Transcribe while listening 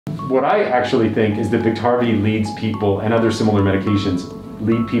what I actually think is that Biktarvy leads people, and other similar medications,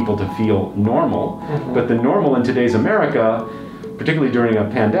 lead people to feel normal. But the normal in today's America, particularly during a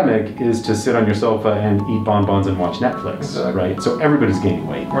pandemic, is to sit on your sofa and eat bonbons and watch Netflix, right? So everybody's gaining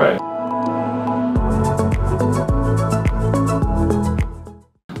weight. Right.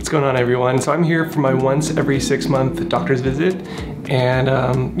 What's going on, everyone? So I'm here for my once every 6 month doctor's visit.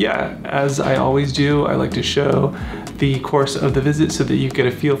 And yeah, as I always do, I like to show the course of the visit so that you get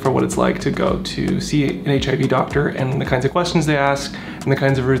a feel for what it's like to go to see an HIV doctor and the kinds of questions they ask and the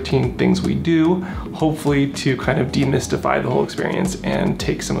kinds of routine things we do, hopefully to kind of demystify the whole experience and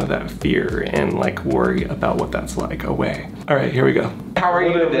take some of that fear and like worry about what that's like away. All right, here we go. How are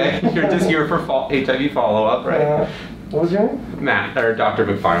you today? You're just here for HIV follow-up, right? What was your name? Matt, or Dr.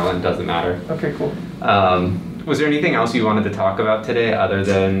 McFarland, doesn't matter. Okay, cool. Was there anything else you wanted to talk about today other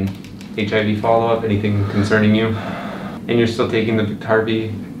than HIV follow-up? Anything concerning you? And you're still taking the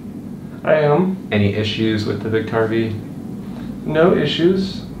Biktarvy? I am. Any issues with the Biktarvy? No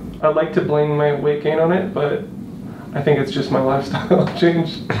issues. I'd like to blame my weight gain on it, but I think it's just my lifestyle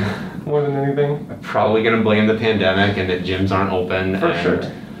change more than anything. I'm probably gonna blame the pandemic and that gyms aren't open. For and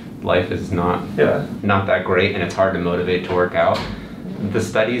sure. Life is not that great, and it's hard to motivate to work out. The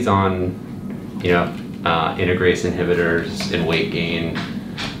studies on, integrase inhibitors and weight gain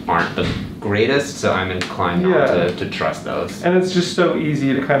aren't the greatest, so I'm inclined not to trust those. And it's just so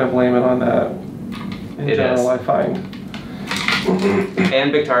easy to kind of blame it on that in general, I find.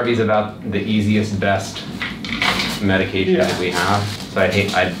 And Biktarvy is about the easiest, best medication that we have, so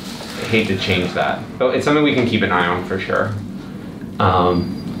I'd hate to change that. But it's something we can keep an eye on for sure.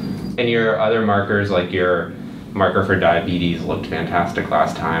 And your other markers, like your marker for diabetes, looked fantastic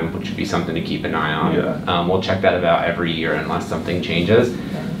last time, which would be something to keep an eye on. We'll check that about every year unless something changes.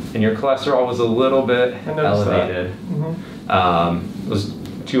 And your cholesterol was a little bit elevated. It was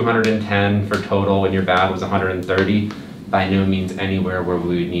 210 for total, and your bad was 130. By no means anywhere where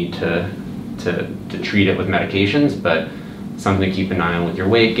we would need to treat it with medications, but something to keep an eye on with your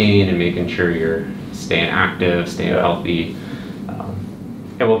weight gain and making sure you're staying active, staying healthy.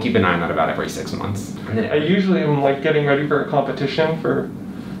 And we'll keep an eye on that about every 6 months. I usually am like getting ready for a competition for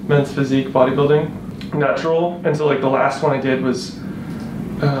men's physique bodybuilding, natural. And so like the last one I did was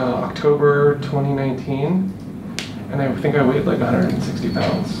October 2019. And I think I weighed like 160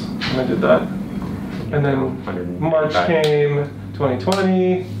 pounds when I did that. And then March came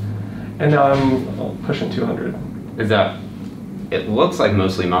 2020, and now I'm pushing 200. It looks like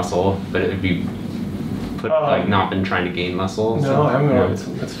mostly muscle, but it would be not been trying to gain muscle. No, so, I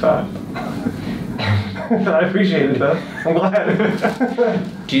haven't. It's fat. I appreciate it though. I'm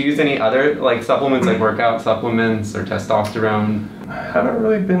glad. Do you use any other like supplements, like workout supplements or testosterone? I haven't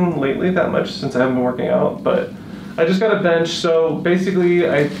really been lately that much since I haven't been working out, but I just got a bench. So basically,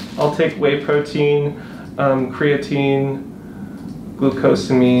 I'll take whey protein, creatine,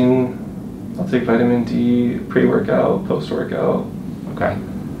 glucosamine. I'll take vitamin D, pre-workout, post-workout. Okay.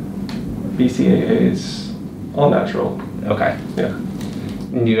 BCAAs, all natural. Okay. Yeah.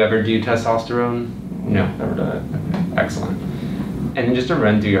 Do you ever do testosterone? No. Never done it. Okay. Excellent. And then just to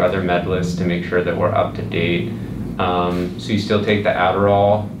run through your other med list to make sure that we're up to date. So you still take the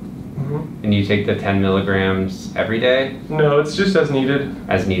Adderall, and you take the 10 milligrams every day? No, it's just as needed.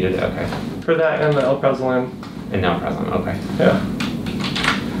 As needed, okay. For that and the alprazolam. And alprazolam, okay. Yeah.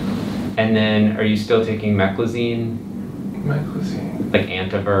 And then, are you still taking meclizine? Meclizine. Like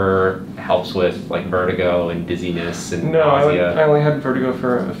Antivir helps with like vertigo and dizziness and nausea? nausea? I only had vertigo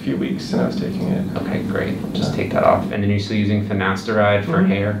for a few weeks and I was taking it. Okay, great. Just take that off. And then you're still using finasteride for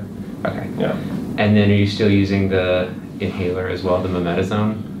hair? Okay. Yeah. And then are you still using the inhaler as well, the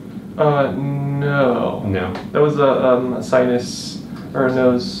mometasone? No. No. That was a sinus or a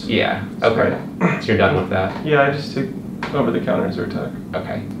nose. Yeah. Okay. So you're done with that? Yeah, I just took over-the-counter Zyrtec.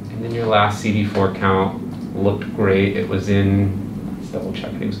 Okay. And then your last CD4 count looked great. It was in, let's double check, I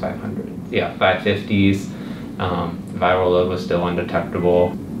think it was 500. Yeah, 550s. Viral load was still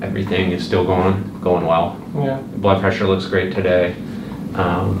undetectable. Everything is still going well. Yeah. Blood pressure looks great today.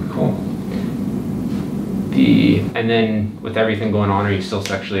 Cool. And then with everything going on, are you still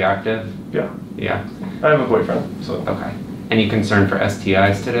sexually active? Yeah. Yeah. I have a boyfriend, so. Okay. Any concern for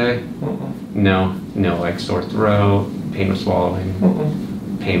STIs today? No, like sore throat, pain with swallowing,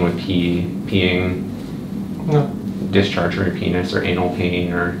 pain with peeing, no. Discharge from your penis, or anal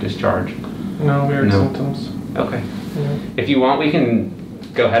pain or discharge? No weird symptoms. Okay. Yeah. If you want, we can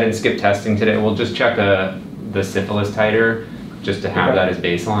go ahead and skip testing today. We'll just check the syphilis titer just to have that as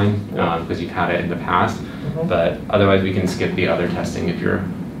baseline, because you've had it in the past. But otherwise, we can skip the other testing if you're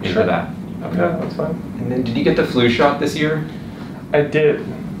into that. Okay. Yeah, that's fine. And then, did you get the flu shot this year? I did.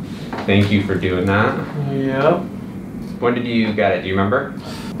 Thank you for doing that. Yep. When did you get it? Do you remember?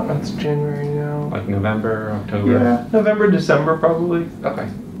 It's January now. Like November, October? Yeah, November, December probably. Okay.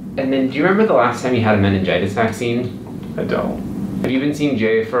 And then do you remember the last time you had a meningitis vaccine? I don't. Have you been seeing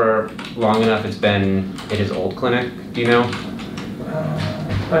Jay for long enough? It's been at his old clinic, do you know?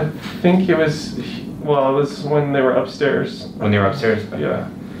 I think it was, well, it was when they were upstairs. When they were upstairs? Yeah.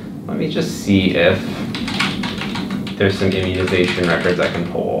 Let me just see if there's some immunization records I can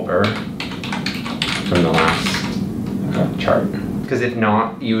pull over from the last chart. Because if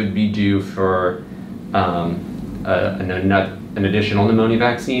not, you would be due for an additional pneumonia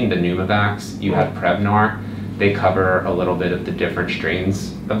vaccine, the Pneumovax. You had Prevnar. They cover a little bit of the different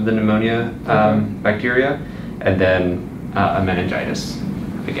strains of the pneumonia bacteria, and then a meningitis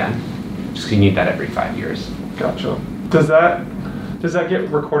again. Just 'cause you need that every 5 years. Gotcha. Does that get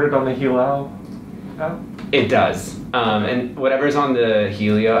recorded on the Helio app? It does. And whatever's on the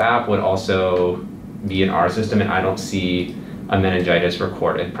Helio app would also be in our system, and I don't see a meningitis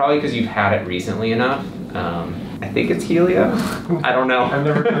recorded. Probably because you've had it recently enough. I think it's Helio. I don't know. I've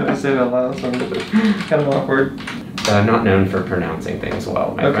never heard to say that loud, so it's kind of awkward. I'm not known for pronouncing things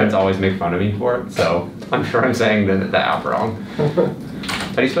well. My friends always make fun of me for it, so I'm sure I'm saying the app wrong.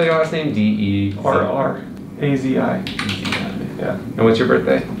 How do you spell your last name? D-E-R-R-A-Z-I. Yeah. And what's your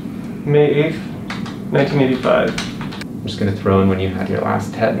birthday? May 8th, 1985. I'm just going to throw in when you had your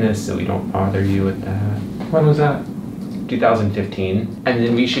last tetanus so we don't bother you with that. When was that? 2015. And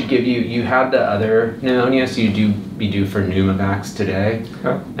then we should give you had the other pneumonia, so you be due for Pneumovax today.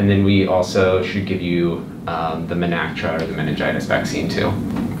 Okay. And then we also should give you the Menactra or the meningitis vaccine too.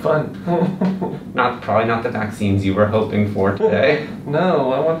 Fun. Probably not the vaccines you were hoping for today.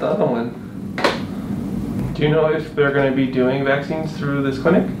 No, I want the other one. Do you know if they're going to be doing vaccines through this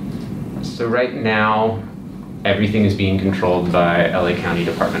clinic? So right now, everything is being controlled by LA County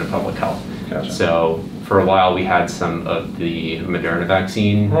Department of Public Health. Gotcha. So for a while, we had some of the Moderna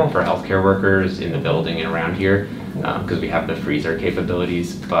vaccine for healthcare workers in the building and around here because we have the freezer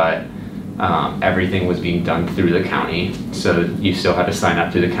capabilities, but everything was being done through the county. So you still had to sign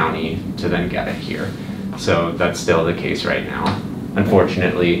up through the county to then get it here. So that's still the case right now.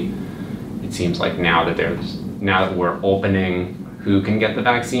 Unfortunately, it seems like now that we're opening who can get the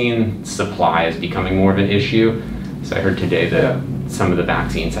vaccine, supply is becoming more of an issue. So I heard today that some of the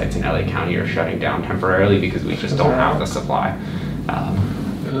vaccine sites in LA County are shutting down temporarily because we just don't have the supply.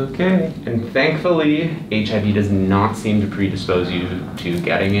 Okay. And thankfully, HIV does not seem to predispose you to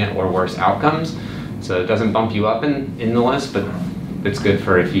getting it or worse outcomes. So it doesn't bump you up in the list, but it's good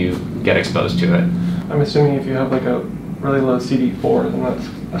for if you get exposed to it. I'm assuming if you have like a really low CD4, then that's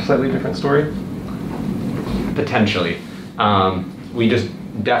a slightly different story. Potentially. We just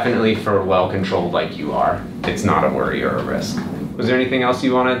definitely for well-controlled like you are, it's not a worry or a risk. Was there anything else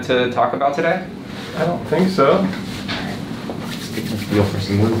you wanted to talk about today? I don't think so. Just get a feel for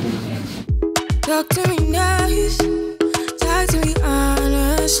some women. Talk to me nice, talk to me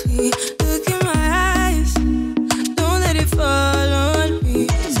honestly. Look in my eyes, don't let it fall on me.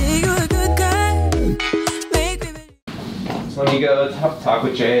 Say you're a good guy, make me. So let me go talk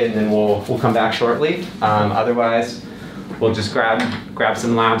with Jay, and then we'll come back shortly. Otherwise, we'll just grab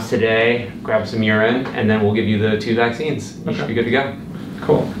some labs today, grab some urine, and then we'll give you the 2 vaccines. You should be good to go.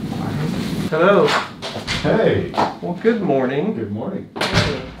 Cool. Hello. Hey. Well, good morning. Good morning.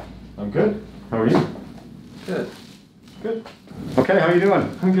 I'm good. How are you? Good. Good. Okay, how are you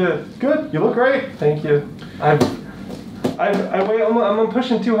doing? I'm good. Good. You look great. Thank you. I weigh, I'm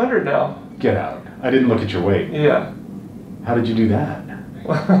pushing 200 now. Get out. I didn't look at your weight. Yeah. How did you do that?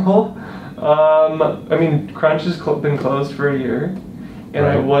 Well, I mean, Crunch has been closed for a year, and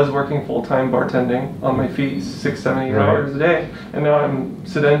I was working full-time bartending on my feet 6, 7, 8 hours a day, and now I'm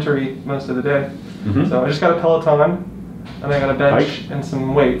sedentary most of the day. So I just got a Peloton, and I got a bench and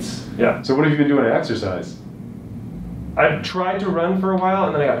some weights. Yeah. So what have you been doing to exercise? I tried to run for a while,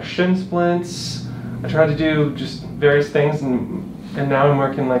 and then I got shin splints. I tried to do just various things, and now I'm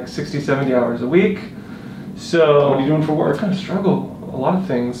working like 60, 70 hours a week. So what are you doing for work? I kind of struggle. A lot of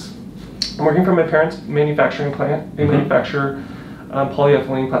things. I'm working for my parents' manufacturing plant. They manufacture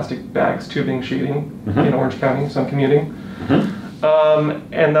polyethylene plastic bags, tubing, sheeting in Orange County, so I'm commuting.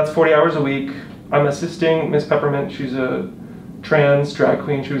 And that's 40 hours a week. I'm assisting Miss Peppermint. She's a trans drag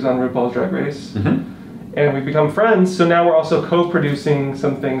queen. She was on RuPaul's Drag Race. And we've become friends, so now we're also co-producing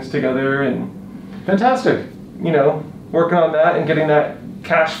some things together and Fantastic. You know, working on that and getting that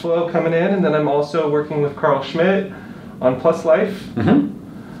cash flow coming in. And then I'm also working with Carl Schmidt on Plus Life.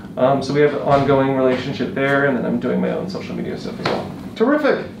 So we have an ongoing relationship there, and then I'm doing my own social media stuff as well.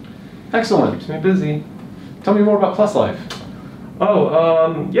 Terrific. Excellent. Keeps me busy. Tell me more about Plus Life.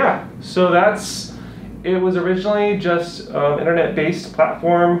 Yeah. So it was originally just internet-based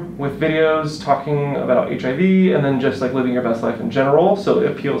platform with videos talking about HIV and then just like living your best life in general. So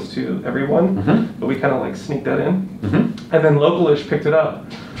it appeals to everyone, but we kind of like sneak that in. And then Localish picked it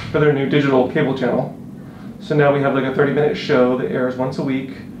up for their new digital cable channel. So now we have like a 30-minute show that airs once a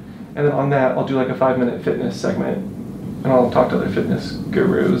week. And then on that, I'll do like a 5-minute fitness segment. And I'll talk to other fitness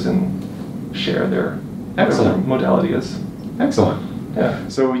gurus and share their modality is. Excellent. Yeah.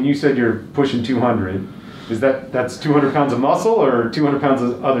 So when you said you're pushing 200, that's 200 pounds of muscle or 200 pounds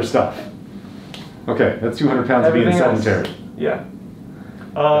of other stuff? Okay, that's 200 pounds of being sedentary. Yeah.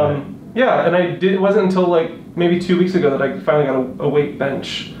 Yeah, and it wasn't until like maybe 2 weeks ago that I finally got a weight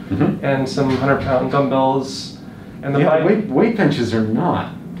bench and some 100-pound dumbbells. And the weight benches are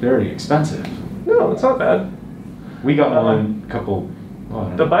not very expensive. No, it's not bad. We got one couple.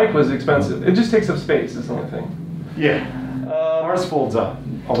 The bike was expensive. It just takes up space. Is the only thing. Yeah. Ours folds up,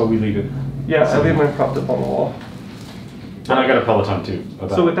 although we leave it. Yeah, I leave mine propped up on the wall. And I got a Peloton too.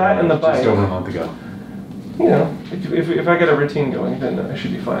 So with that and the bike, just over a month ago. You know, if I get a routine going, then I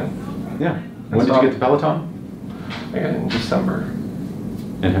should be fine. Yeah. When did you get the Peloton? I got it in December.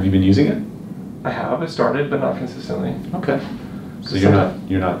 And have you been using it? I have. I started, but not consistently. Okay. So you're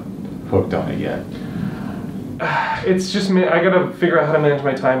not hooked on it yet. It's just I gotta figure out how to manage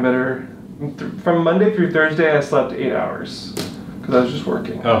my time better. From Monday through Thursday, I slept 8 hours because I was just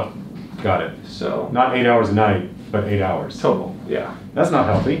working. Oh, got it. So not 8 hours a night, but 8 hours total. Yeah. That's not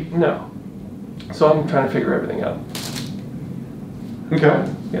healthy. No. So I'm trying to figure everything out.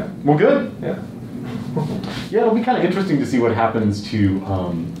 Okay. Yeah. Well, good. Yeah. Yeah, it'll be kind of interesting to see what happens to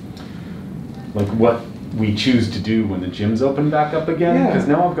like what we choose to do when the gyms open back up again. Because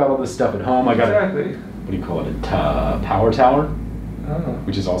now I've got all this stuff at home. I got what do you call it? A power tower,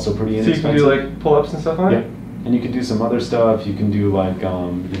 which is also pretty inexpensive. So you can do like pull-ups and stuff on it? Yeah. And you can do some other stuff. You can do like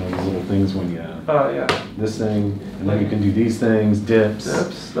these little things when you this thing, and then you can do these things, dips.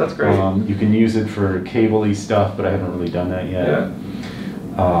 That's great. You can use it for cable-y stuff, but I haven't really done that yet. Yeah.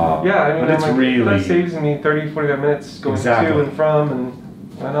 I mean, but it's really that saves me 30-45 minutes going to and from, and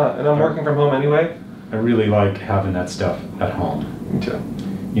why not? And I'm working from home anyway. I really like having that stuff at home. Me too.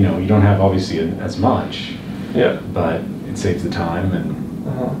 You know, you don't have obviously as much. Yeah. But it saves the time, and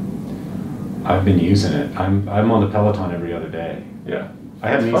I've been using it. I'm on the Peloton every other day. Yeah. I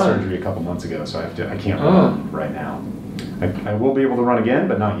had knee surgery a couple months ago, so I can't run right now. I will be able to run again,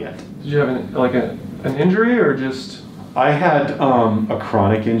 but not yet. Did you have an injury or just? I had a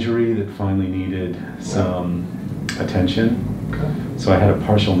chronic injury that finally needed some attention. Okay. So I had a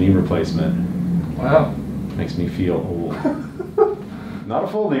partial knee replacement. Wow. Makes me feel old. Not a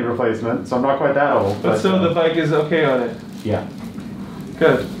full knee replacement, so I'm not quite that old. But so the bike is okay on it? Yeah.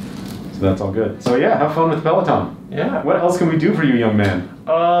 Good. So that's all good. So yeah, have fun with Peloton. Yeah. What else can we do for you, young man?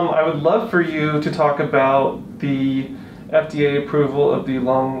 I would love for you to talk about the FDA approval of the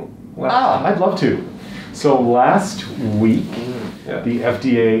long-lasting... I'd love to. So last week, the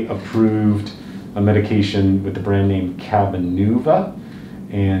FDA approved a medication with the brand name Cabenuva,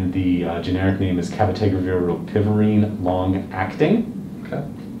 and the generic name is cabotegravir rilpivirine long-acting. Okay.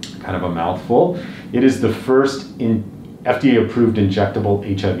 Kind of a mouthful. It is the first FDA-approved injectable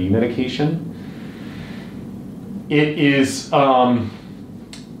HIV medication. It is,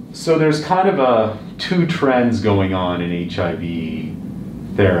 so there's kind of two trends going on in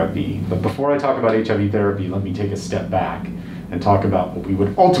HIV therapy. But before I talk about HIV therapy, let me take a step back and talk about what we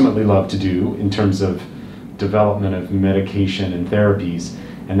would ultimately love to do in terms of development of medication and therapies,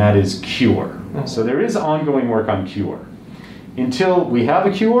 and that is cure. Mm-hmm. So there is ongoing work on cure. Until we have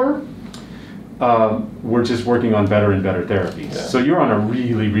a cure, we're just working on better and better therapies. Yeah. So you're on a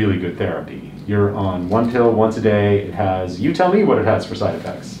really, really good therapy. You're on one pill once a day. It has, you tell me what it has for side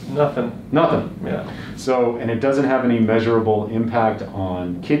effects. Nothing. Yeah. So, and it doesn't have any measurable impact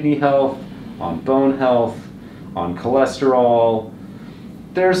on kidney health, on bone health, on cholesterol.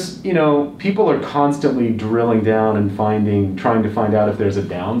 There's, people are constantly drilling down and trying to find out if there's a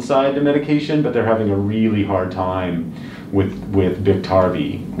downside to medication, but they're having a really hard time with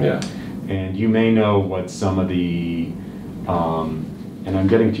Biktarvy. Yeah. And you may know what some of the, and I'm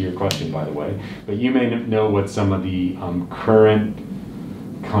getting to your question, by the way, but you may know what some of the current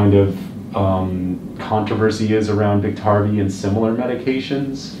kind of controversy is around Biktarvy and similar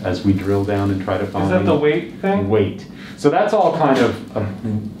medications as we drill down and try to find... Is that the weight thing? Weight. So that's all kind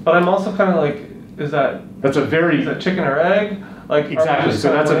of... But I'm also kind of like, is that chicken or egg? Like exactly.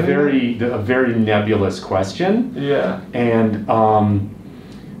 So that's a very nebulous question. Yeah. And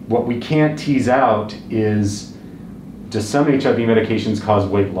what we can't tease out is, do some HIV medications cause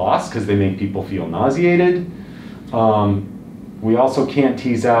weight loss because they make people feel nauseated? We also can't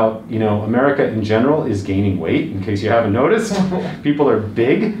tease out, America in general is gaining weight, in case you haven't noticed. People are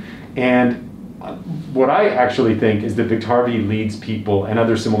big, and what I actually think is that Biktarvy leads people, and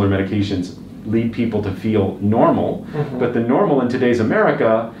other similar medications, lead people to feel normal. But the normal in today's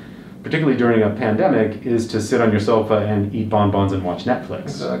America, particularly during a pandemic, is to sit on your sofa and eat bonbons and watch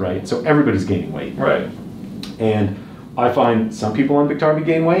Netflix, right? So everybody's gaining weight. Right. And I find some people on Biktarvy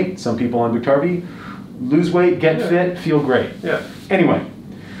gain weight, some people on Biktarvy lose weight, get fit, feel great. Yeah. Anyway,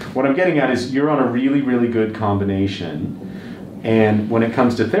 what I'm getting at is you're on a really, really good combination. And when it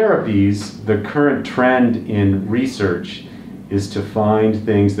comes to therapies, the current trend in research is to find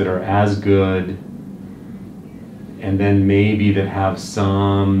things that are as good and then maybe that have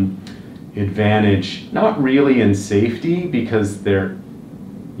some advantage, not really in safety, because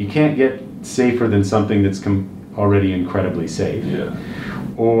you can't get safer than something that's already incredibly safe. Yeah.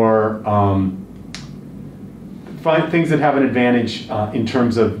 Or find things that have an advantage in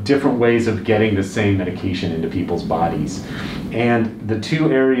terms of different ways of getting the same medication into people's bodies. And the two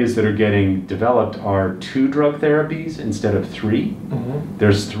areas that are getting developed are 2 drug therapies instead of 3.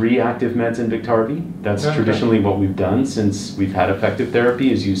 There's 3 active meds in Biktarvy. That's traditionally what we've done since we've had effective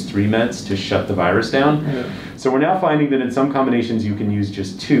therapy, is use 3 meds to shut the virus down. So we're now finding that in some combinations you can use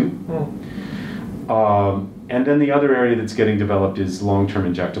just 2. And then the other area that's getting developed is long-term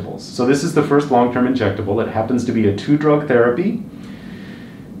injectables. So this is the first long-term injectable. It happens to be a 2-drug therapy.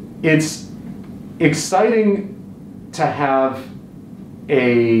 It's exciting to have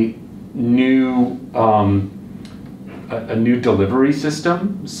a new delivery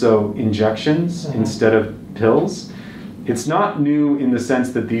system, so injections instead of pills. It's not new in the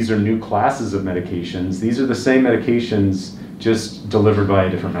sense that these are new classes of medications. These are the same medications, just delivered by a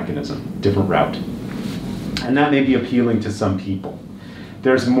different mechanism, different route. And that may be appealing to some people.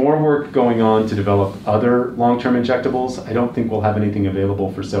 There's more work going on to develop other long-term injectables. I don't think we'll have anything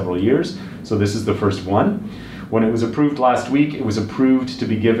available for several years, so this is the first one. When it was approved last week, it was approved to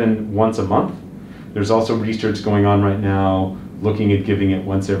be given once a month. There's also research going on right now looking at giving it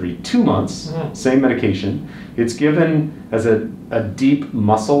once every 2 months, same medication. It's given as a deep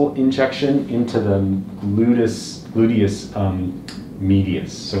muscle injection into the gluteus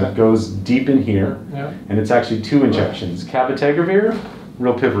medius. So it goes deep in here, and it's actually 2 injections. Cabotegravir,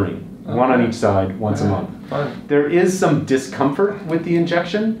 rilpivirine, 1 on each side, once a month. There is some discomfort with the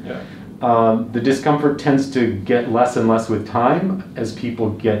injection. The discomfort tends to get less and less with time as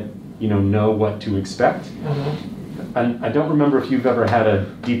people know what to expect. And I don't remember if you've ever had a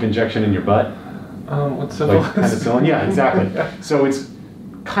deep injection in your butt. What's syphilis? Like penicillin? Yeah, exactly. So it's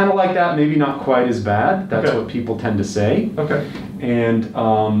kind of like that, maybe not quite as bad. That's what people tend to say. And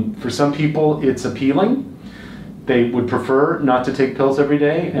for some people, it's appealing. They would prefer not to take pills every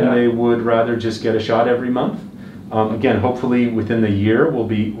day, and they would rather just get a shot every month. Again, hopefully within the year,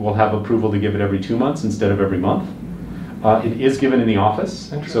 we'll have approval to give it every 2 months instead of every month. It is given in the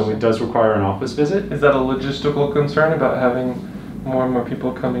office, so it does require an office visit. Is that a logistical concern about having more and more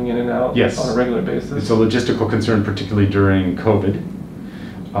people coming in and out on a regular basis? It's a logistical concern, particularly during COVID.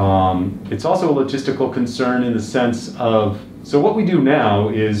 It's also a logistical concern in the sense of, so what we do now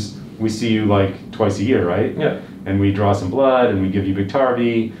is we see you like twice a year, right? And we draw some blood and we give you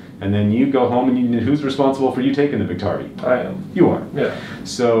Biktarvy, and then you go home and who's responsible for you taking the Biktarvy? I am. You are.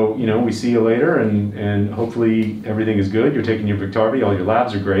 So, we see you later and hopefully everything is good. You're taking your Biktarvy, all your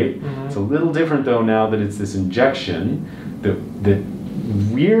labs are great. It's a little different though now that it's this injection that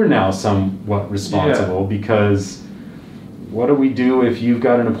we're now somewhat responsible because what do we do if you've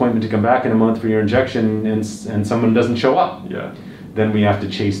got an appointment to come back in a month for your injection and someone doesn't show up? Then we have to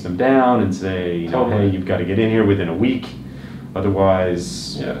chase them down and say, hey, you've got to get in here within a week.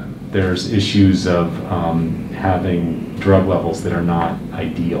 Otherwise, there's issues of having drug levels that are not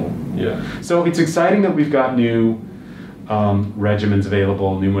ideal. So it's exciting that we've got new regimens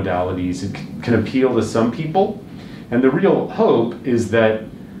available, new modalities. It can appeal to some people. And the real hope is that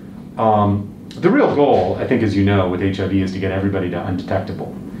the real goal, I think, as you know, with HIV is to get everybody to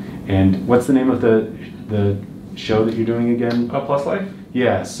undetectable. And what's the name of the show that you're doing again? Plus Life?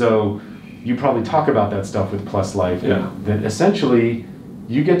 Yeah, so you probably talk about that stuff with Plus Life. That essentially,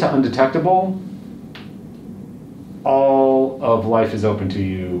 you get to undetectable, all of life is open to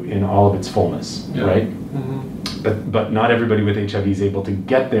you in all of its fullness, right? But not everybody with HIV is able to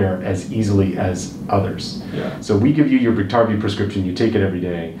get there as easily as others. So we give you your Biktarvy prescription, you take it every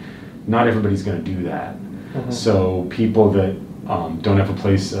day. Not everybody's going to do that. So people that don't have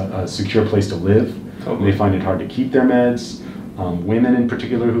a secure place to live, they find it hard to keep their meds. Women in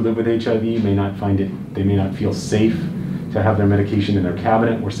particular who live with HIV may not feel safe to have their medication in their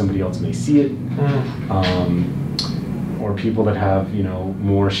cabinet where somebody else may see it. or people that have, you know,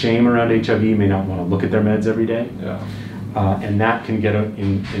 more shame around HIV may not want to look at their meds every day. Yeah. And that can get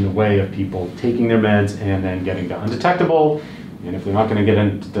in the way of people taking their meds and then getting to undetectable. And if they're not going to get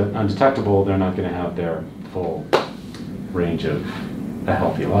into undetectable, they're not going to have their full range of a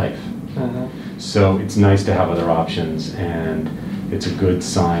healthy life. So it's nice to have other options, and it's a good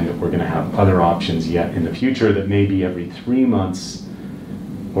sign that we're going to have other options yet in the future that maybe every 3 months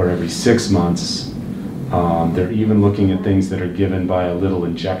or every 6 months. They're even looking at things that are given by a little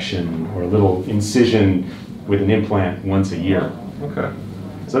injection or a little incision with an implant once a year. Okay.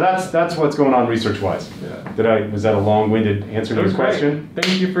 So that's what's going on research-wise. Yeah. Was that a long-winded answer to your question? Great.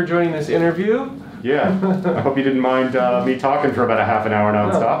 Thank you for joining this interview. Yeah. I hope you didn't mind me talking for about a half an hour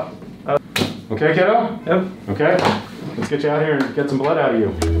nonstop. Okay, kiddo? Yep. Okay. Let's get you out here and get some blood out of you.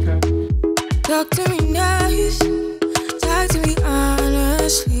 Okay. Talk to me nice, talk to me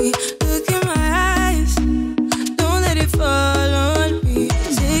honestly. Look in my eyes, don't let it fall on me.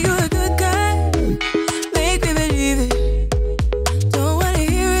 Say you're a good guy, make me believe it. Don't wanna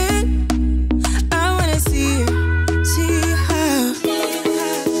hear it, I wanna see it. See how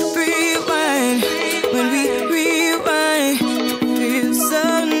rewind, when we rewind, it feels so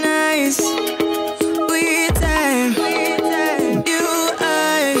nice. We time, you I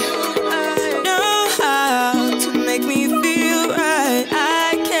know how to make me feel right.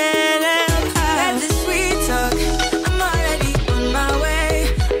 I can't help have this sweet talk. I'm already on my way.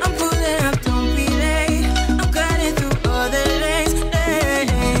 I'm pulling up, don't be late. I'm cutting through all the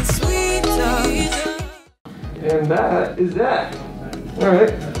lanes. Sweet talk. And that is that.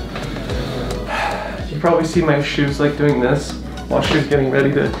 Alright. You probably see my shoes like doing this while she's getting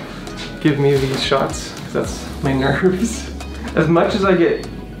ready to give me these shots, because that's my nerves. As much as I get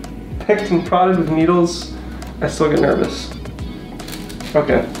picked and prodded with needles, I still get nervous.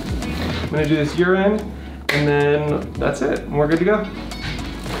 Okay. I'm gonna do this urine, and then that's it. We're good to go.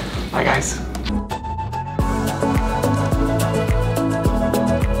 Bye, guys.